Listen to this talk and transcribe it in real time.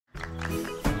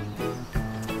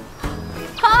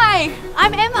Hi,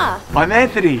 I'm Emma. I'm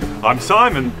Anthony. I'm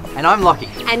Simon. And I'm Lachy.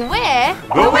 And we're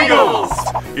The Wiggles!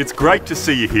 It's great to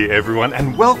see you here, everyone,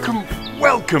 and welcome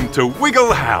to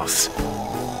Wiggle House.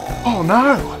 Oh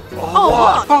no! Oh,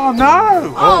 what? Oh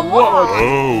no! Oh, what?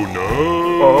 Oh no!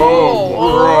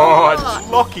 Oh, right!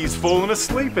 Lochy's fallen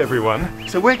asleep, everyone.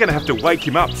 So we're going to have to wake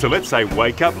him up. So let's say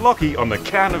wake up Lachy on the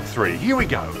count of 3. Here we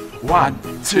go.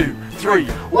 1, 2, 3.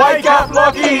 Wake up,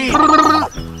 Lachy!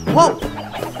 Whoa!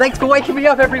 Thanks for waking me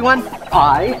up, everyone.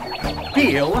 I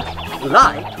feel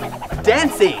like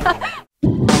dancing.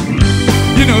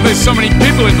 You know, there's so many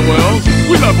people in the world.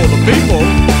 We love all the people.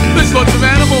 There's lots of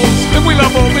animals, and we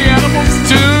love all the animals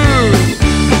too.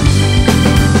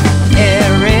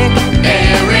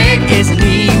 Eric is an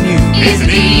emu.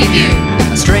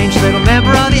 A strange little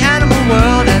member of the animal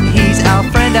world, and he's our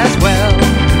friend as well.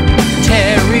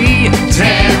 Terry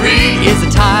is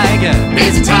a tiger.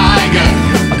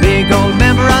 A big old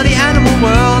member of the animal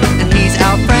world, and he's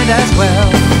our friend as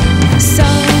well. So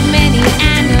many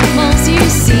animals you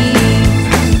see.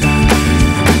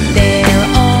 They're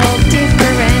all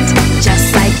different,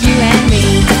 just like you and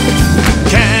me.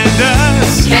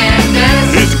 Candace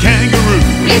is a kangaroo.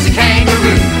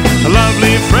 A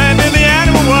lovely friend in the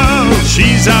animal world.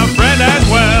 She's our friend as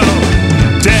well.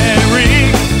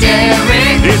 Derek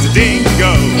is a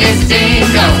dingo.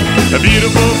 A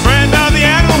beautiful friend of the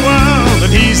animal world,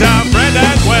 and he's our friend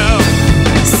as well.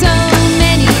 So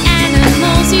many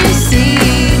animals you see.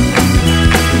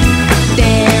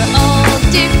 They're all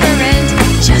different,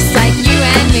 just like you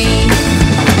and me.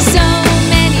 So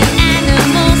many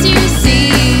animals you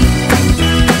see.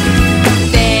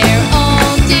 They're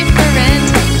all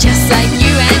different, just like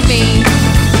you and me.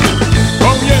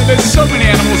 Oh yeah, there's so many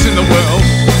animals in the world.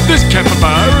 There's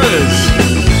capybaras.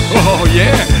 Oh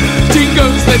yeah,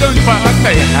 dingoes, they don't bark,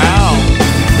 they howl.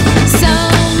 So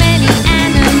many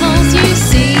animals you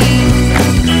see.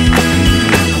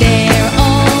 They're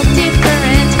all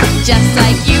different, just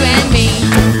like you and me.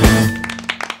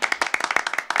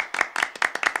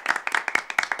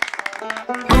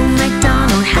 Old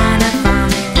MacDonald had a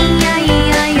farm,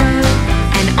 E-I-E-I-O.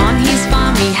 And on his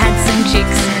farm he had some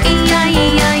chicks,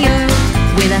 E-I-E-I-O.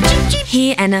 With a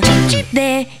here and a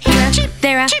there, here,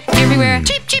 there, everywhere.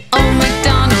 Old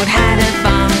MacDonald had a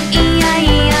farm,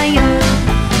 E-I-E-I-O.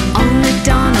 Old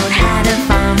MacDonald had a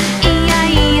farm,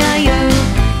 E-I-E-I-O.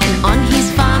 And on his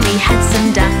farm he had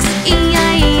some ducks,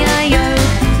 E-I-E-I-O.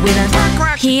 With a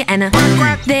here and a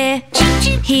there,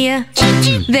 here,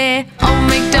 there. Old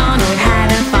MacDonald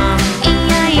had a farm,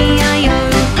 E-I-E-I-O.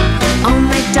 Old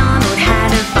MacDonald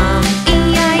had a farm,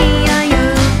 E-I-E-I-O.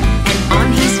 And on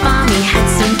his farm he had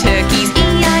some turkeys,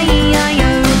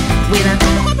 E-I-E-I-O. With a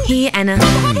here and a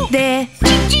there,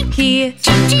 here,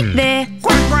 there,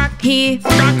 here,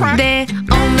 there.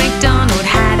 Old MacDonald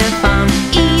had a farm,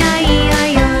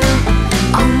 E-I-E-I-O.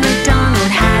 Old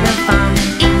MacDonald had a farm,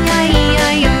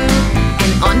 E-I-E-I-O.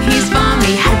 And on his farm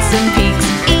he had some pigs,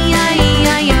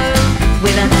 E-I-E-I-O.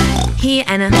 With a here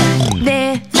and a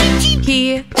there,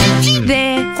 here,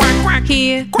 there,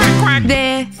 here,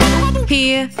 there,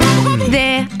 here,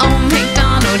 there. Old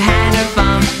MacDonald had a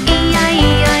farm,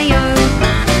 E-I-E-I-O.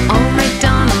 Old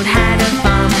MacDonald had a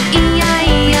farm,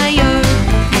 E-I-E-I-O.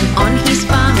 And on his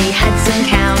farm he had some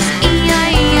cows,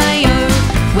 E-I-E-I-O.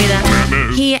 With a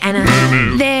here and a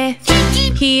there,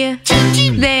 here,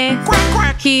 there,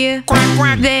 here,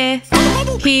 there,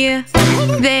 here,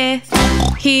 there,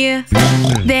 here,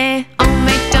 there. Old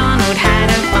MacDonald had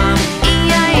a farm,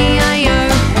 E-I-E-I-O.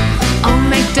 Old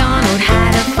MacDonald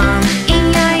had a farm,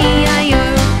 E-I-E-I-O.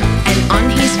 And on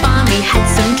his farm he had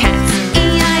some cats,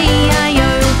 E-I-E-I-O.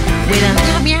 With a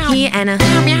here and a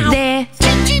there,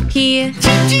 here,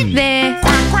 there,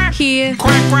 here,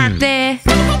 there,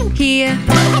 here,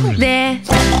 there,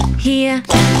 here,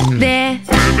 there,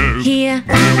 here,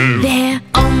 there.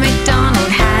 Old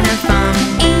MacDonald had a farm,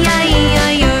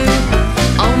 E-I-E-I-O.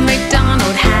 Old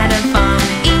MacDonald had a farm,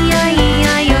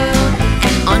 E-I-E-I-O.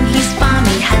 And on his farm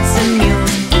he had some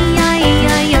mules,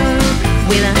 E-I-E-I-O.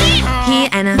 With a here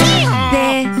and a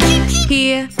there,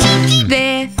 here,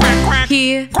 there,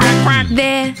 here,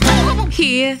 there,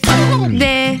 here,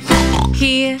 there,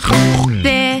 here,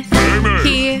 there,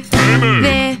 here,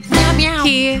 there,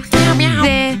 here,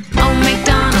 there. Old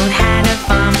MacDonald had a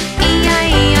farm,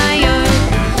 E-I-E-I-O.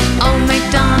 Old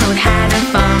MacDonald had a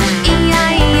farm,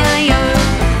 E-I-E-I-O.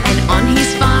 And on his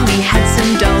farm he had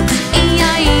some dogs,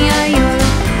 E-I-E-I-O.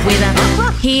 With a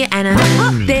here and a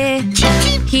there,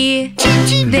 here,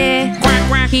 there,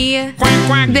 here,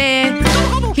 there, here,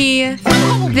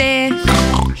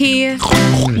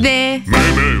 there,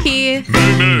 here, there, here,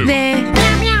 there,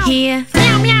 here,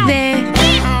 there,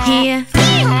 here,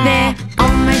 there.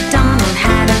 Oh my God.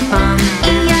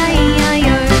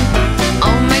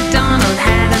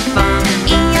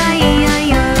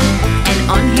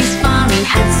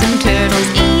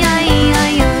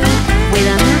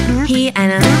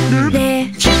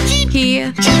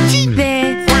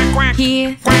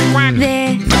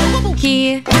 there,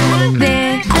 here,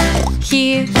 there,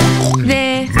 here,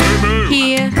 there,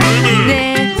 here,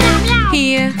 there,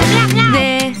 here,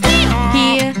 there,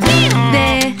 here,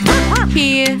 there,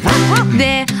 here,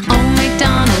 there. Old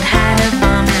MacDonald had a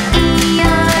farm,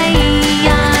 E-I-E-I-O.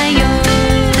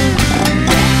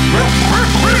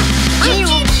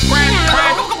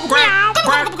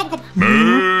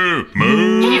 Moo,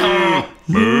 moo,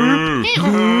 moo.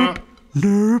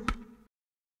 Nerp.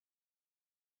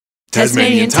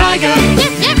 Tasmanian Tiger.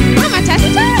 Yep, I'm a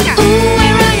Tassie Tiger. Ooh,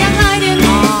 where are you hiding?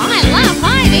 Oh, I love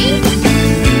hiding.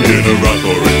 In a rock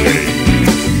or a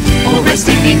cave. Or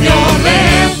resting in your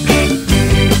lair.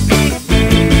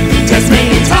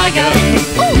 Tasmanian Tiger.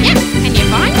 Oh, yep, can you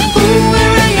find me? Ooh,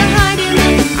 where are you hiding?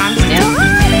 I'm still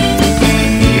hiding.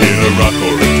 In a rock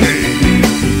or a cave.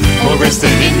 Or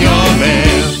resting in your lair.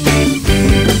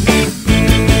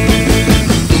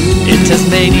 In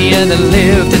Tasmania there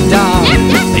lived a dog.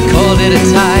 They called it a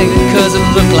tiger cause it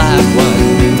looked like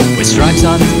one, with stripes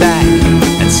on its back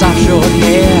and soft short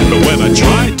hair. But when I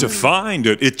tried to find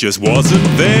it, it just wasn't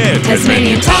there.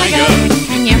 Tasmanian Tiger.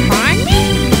 Can you find me?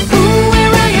 Ooh,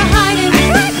 where are you hiding? That's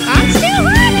right, I'm still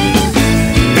hiding.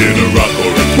 In a rock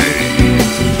or a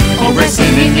cave. Or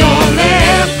resting in your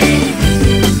lair.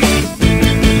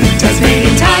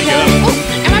 Tasmanian Tiger. Oh,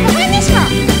 am I behind this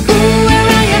rock? Ooh, where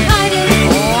are you hiding?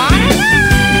 Oh, I don't know.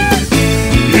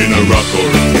 In a rock or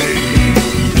a cave.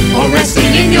 Or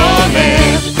resting in your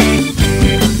lair.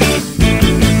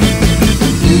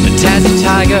 The Tassie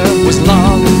Tiger was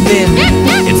long and thin.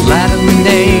 Its Latin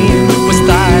name was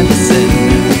Thylacine.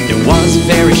 It was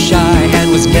very shy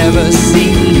and was never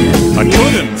seen. I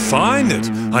couldn't find it.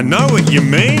 I know what you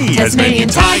mean. Tasmanian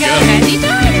Tiger. Tassie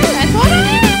Tiger, that's what I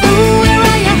am. Ooh, where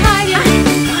are you hiding?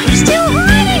 I'm still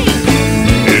hiding.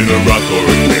 In a rock or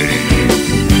a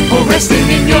cave. Or resting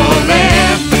in your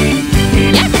lair.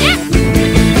 Yep, yep,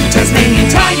 Tasmanian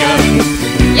Tiger.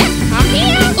 yep, I'm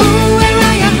here. Ooh, where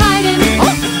are you hiding?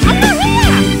 Oh, I'm not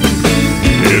here.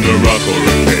 In a rock or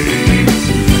a cave.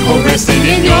 Or resting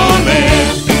in your lair.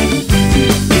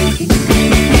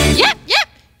 Yep, yep,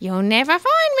 you'll never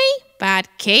find me, but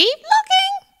keep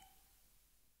looking.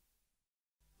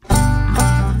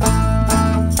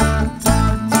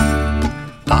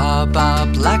 Baa Baa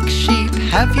Black Sheep,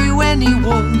 have you any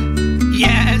wool?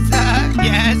 Yes,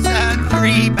 sir,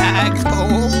 3 bags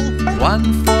full.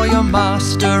 One for your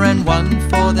master and one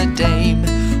for the dame.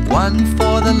 One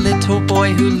for the little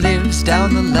boy who lives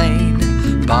down the lane.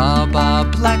 Baa Baa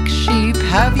Black Sheep,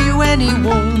 have you any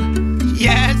wool?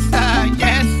 Yes, sir,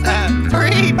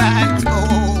 3 bags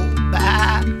full.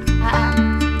 Bah.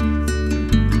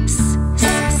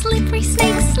 Slippery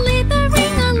snake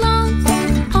slithering along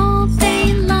all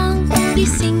day long. You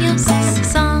sing your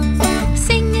song.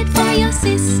 Sing it for your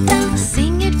sister,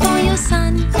 sing it for your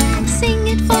son, sing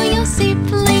it for your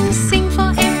siblings, sing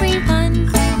for everyone.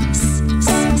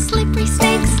 Slippery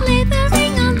snake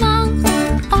slithering along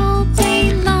all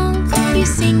day long. You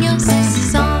sing your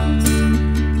song.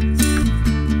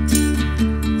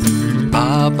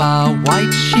 Baa Baa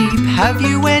White Sheep, have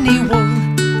you any wool?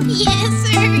 Yes,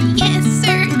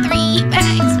 sir, 3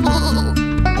 bags full.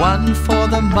 One for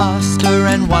the master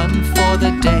and one for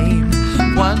the dame.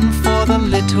 One for the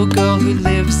little girl who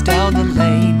lives down the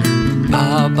lane.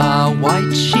 Baa Baa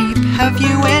White Sheep, have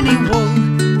you any wool?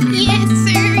 Yes,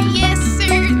 sir,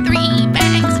 3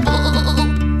 bags full.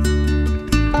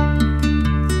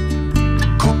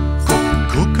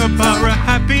 Kookaburra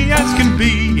happy as can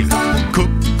be.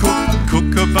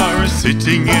 Kookaburra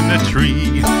sitting in a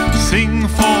tree. Sing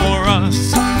for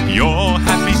us your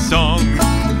happy song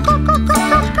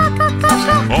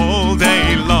all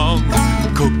day long.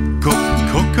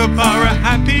 Kookaburra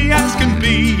happy as can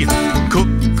be.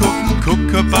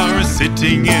 Kookaburra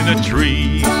sitting in a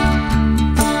tree.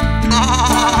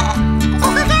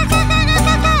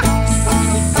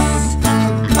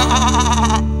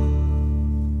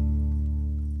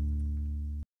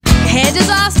 Hair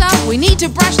disaster, we need to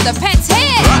brush the pet's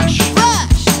hair. Brush.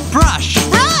 Brush, Brush.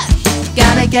 brush.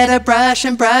 Gotta get a brush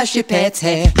and brush your pet's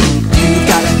hair. You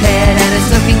got a pet and it's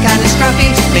looking kinda scruffy.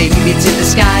 Maybe to the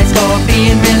skies for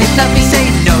being really fluffy. Say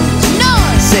no. No.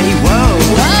 Say whoa.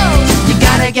 Whoa. You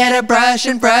gotta get a brush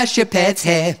and brush your pet's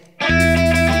hair.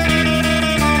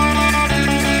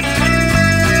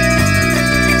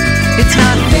 It's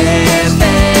not fair,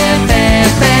 fair, fair,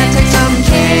 fair. Take some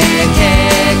care,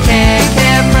 care, care,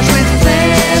 care. Brush with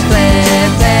flair, flair,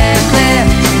 flair, flair.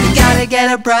 You gotta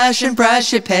get a brush and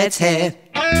brush your pet's hair.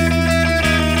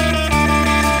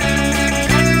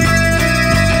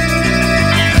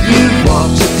 You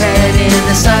walked your pet in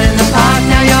the sun in the park.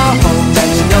 Now you're home, but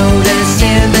you notice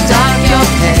in the dark your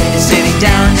pet is sitting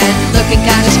down and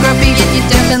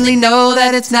suddenly know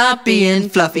that it's not being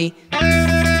fluffy.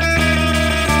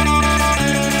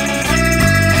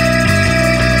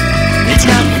 It's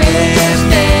not fair, fair,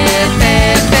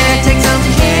 fair, fair. Take some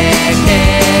care,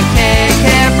 care, care,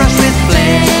 care. Brush with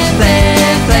flair,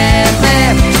 flair, flair, flair.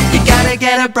 You gotta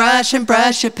get a brush and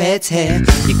brush your pet's hair.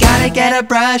 You gotta get a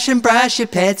brush and brush your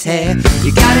pet's hair.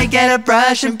 You gotta get a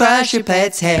brush and brush your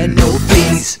pet's hair. No,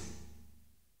 please.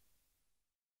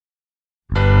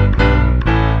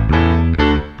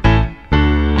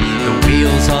 The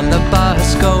wheels on the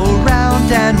bus go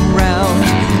round and round,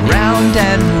 round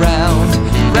and round,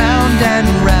 round and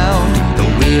round. The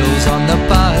wheels on the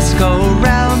bus go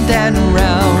round and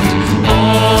round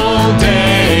all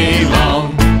day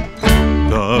long.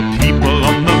 The people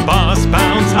on the bus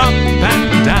bounce up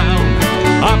and down,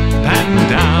 up and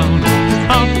down,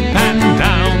 up and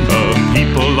down. The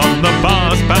people on the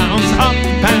bus bounce up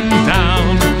and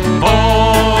down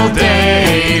all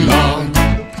day long.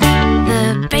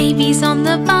 The babies on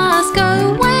the bus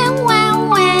go wah wah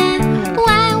wah,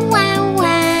 wah wah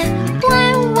wah,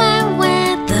 wah wah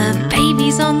wah. The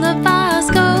babies on the bus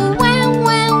go wah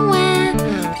wah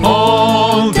wah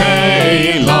All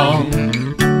day long.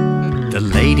 The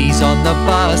ladies on the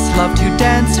bus love to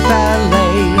dance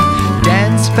ballet,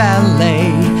 dance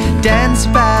ballet, dance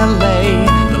ballet.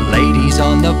 The ladies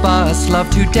on the bus love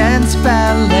to dance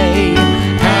ballet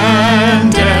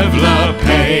and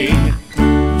développé.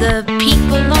 The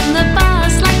people on the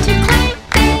bus like to clap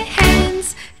their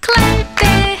hands, clap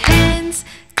their hands,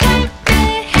 clap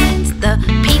their hands. The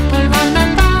people on the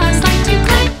bus like to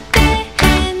clap their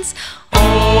hands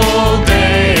All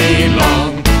day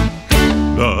long.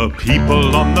 The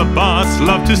people on the bus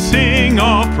love to sing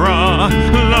opera.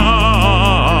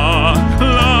 La,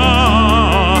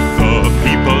 la. The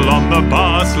people on the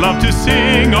bus love to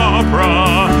sing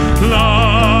opera.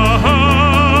 La.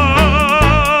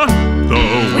 The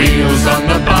wheels on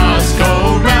the bus go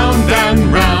round and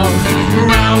round,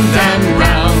 round and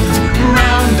round,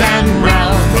 round and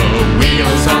round. The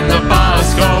wheels on the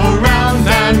bus go round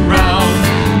and round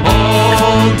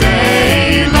all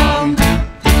day long.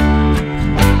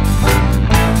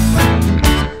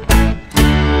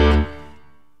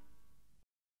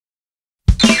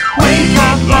 Wake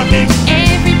up, Lucky!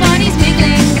 Everybody's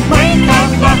wiggling. Wake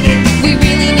up, Lucky! We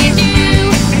really need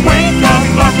you. Wake up,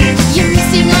 Lucky! You're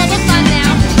missing all the fun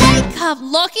now. Wake up,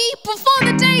 Lachy, before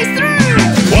the day's through.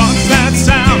 What's that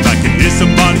sound? I can hear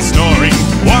somebody snoring.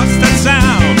 What's that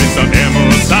sound? It's not Emma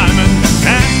or Simon.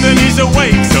 Anthony's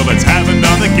awake, so let's have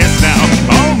another guess now.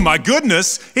 Oh my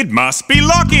goodness, it must be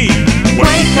Lachy!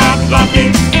 Wake up,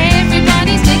 Lachy!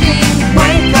 Everybody's wiggling.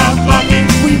 Wake up, Lachy!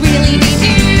 We really need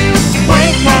you.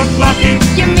 Wake up, Lachy!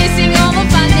 You're missing all the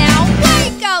fun now.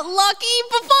 Wake up, Lachy,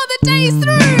 before the day's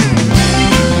through.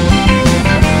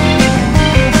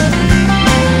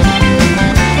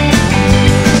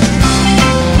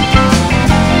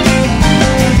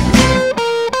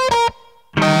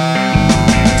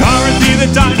 Dorothy the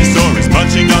dinosaur is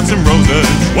munching on some roses.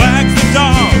 Wags the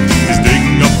dog is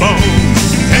digging up bones.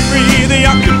 Henry the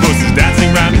octopus is dancing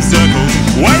round in circles.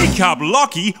 Wake up,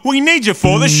 Lachy! We need you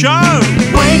for the show!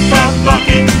 Wake up,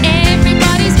 Lachy!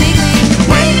 Everybody's wiggling.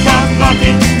 Wake up,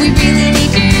 Lachy! We really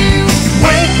need you.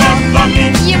 Wake up, Lachy!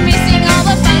 You're missing all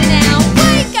the fun now.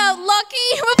 Wake up, Lachy,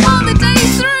 before the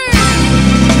day's through.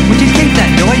 Would you keep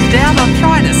that noise down? I'm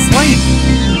trying to sleep.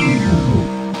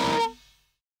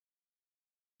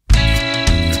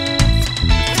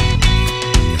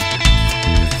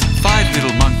 Five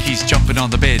little monkeys jumping on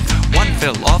the bed. One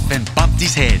fell off and bumped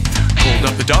his head. Called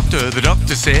up the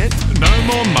doctor said, No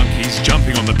more monkeys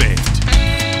jumping on the bed.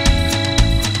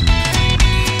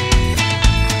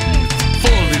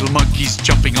 Four little monkeys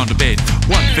jumping on the bed.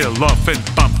 One fell off and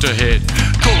bumped her head.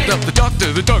 Called up the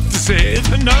doctor said,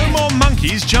 No more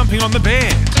monkeys jumping on the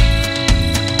bed.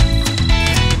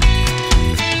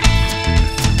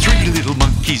 Three little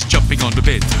monkeys jumping on the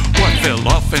bed. One fell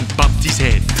off and bumped his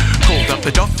head. Called up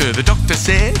the doctor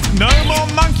said, No more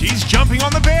monkeys jumping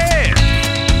on the bed.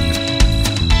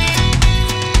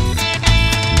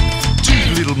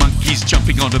 Two little monkeys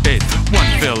jumping on the bed. One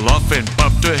fell off and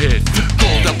bumped her head.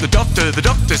 Called up the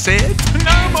doctor said,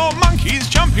 No more monkeys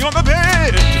jumping on the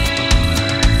bed.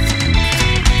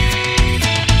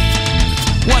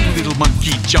 One little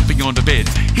monkey jumping on the bed.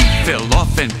 He fell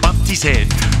off and bumped his head.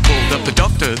 Called up the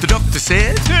doctor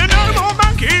said, No more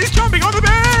monkeys jumping on the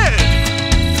bed.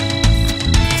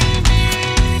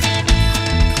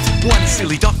 One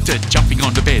silly doctor jumping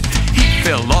on the bed. He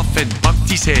fell off and bumped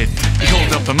his head. He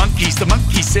called up the monkey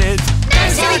said, No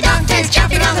silly doctors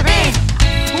jumping on the bed.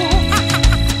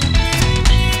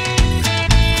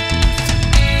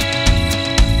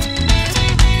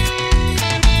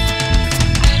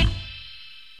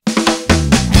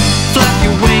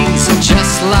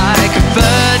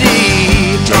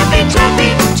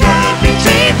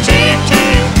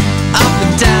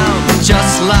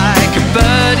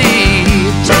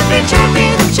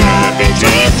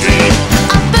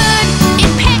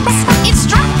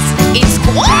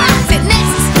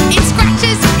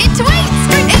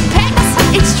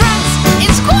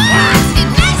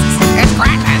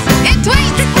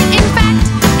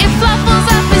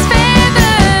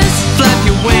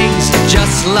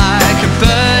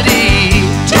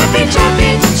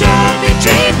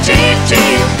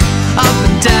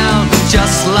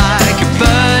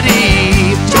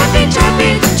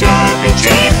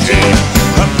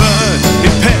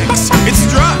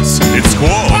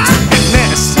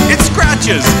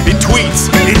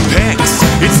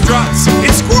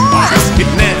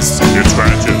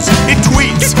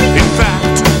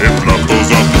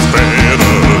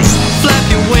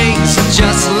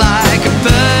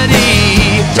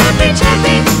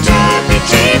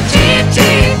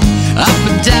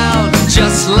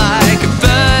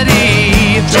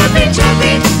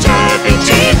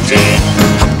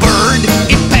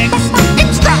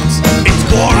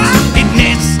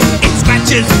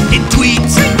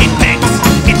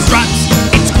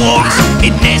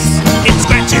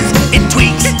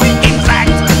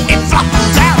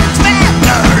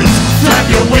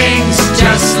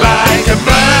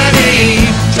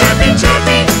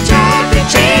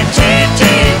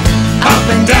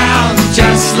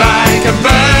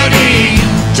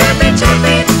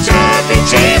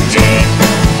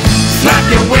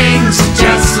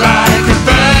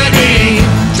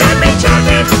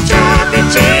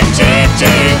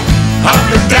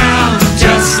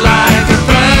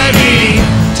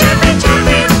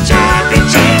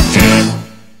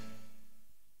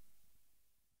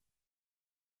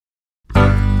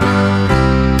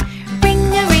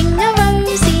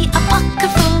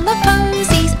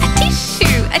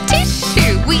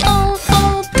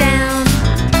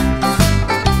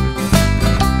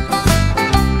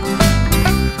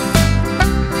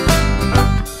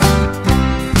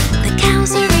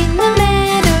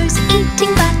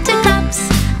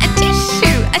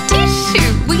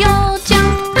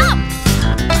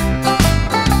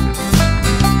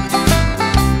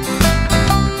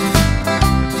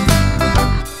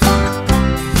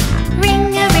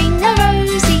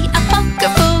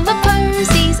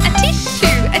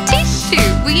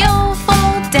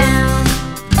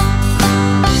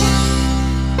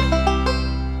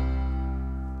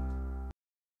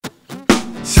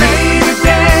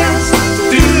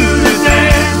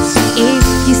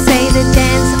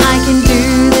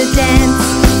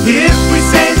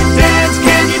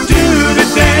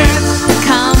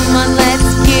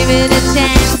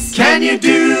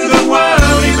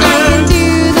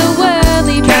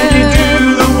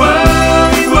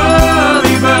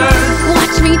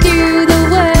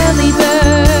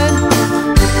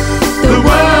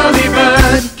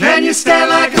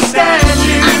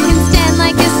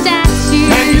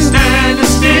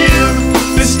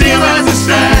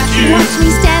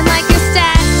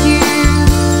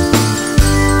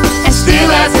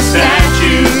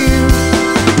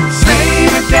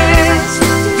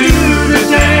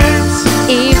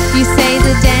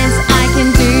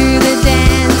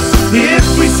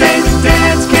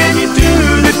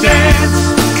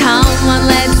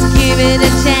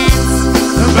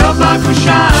 buckle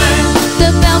shine. The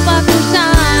bell buckle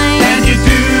shine. Can you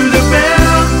do the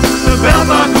bell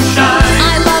buckle shine?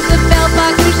 I love the bell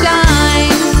buckle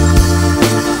shine.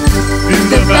 Do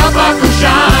the bell buckle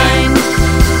shine.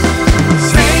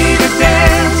 Say the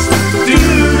dance, do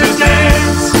the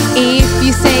dance. If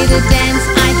you say the dance,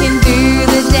 I can do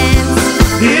the dance.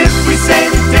 If we say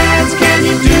the dance, can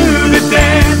you do the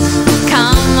dance?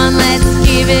 Come on, let's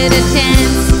give it a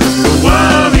chance. The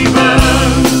whirly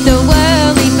bird, The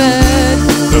whirly bird,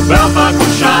 the bell buckle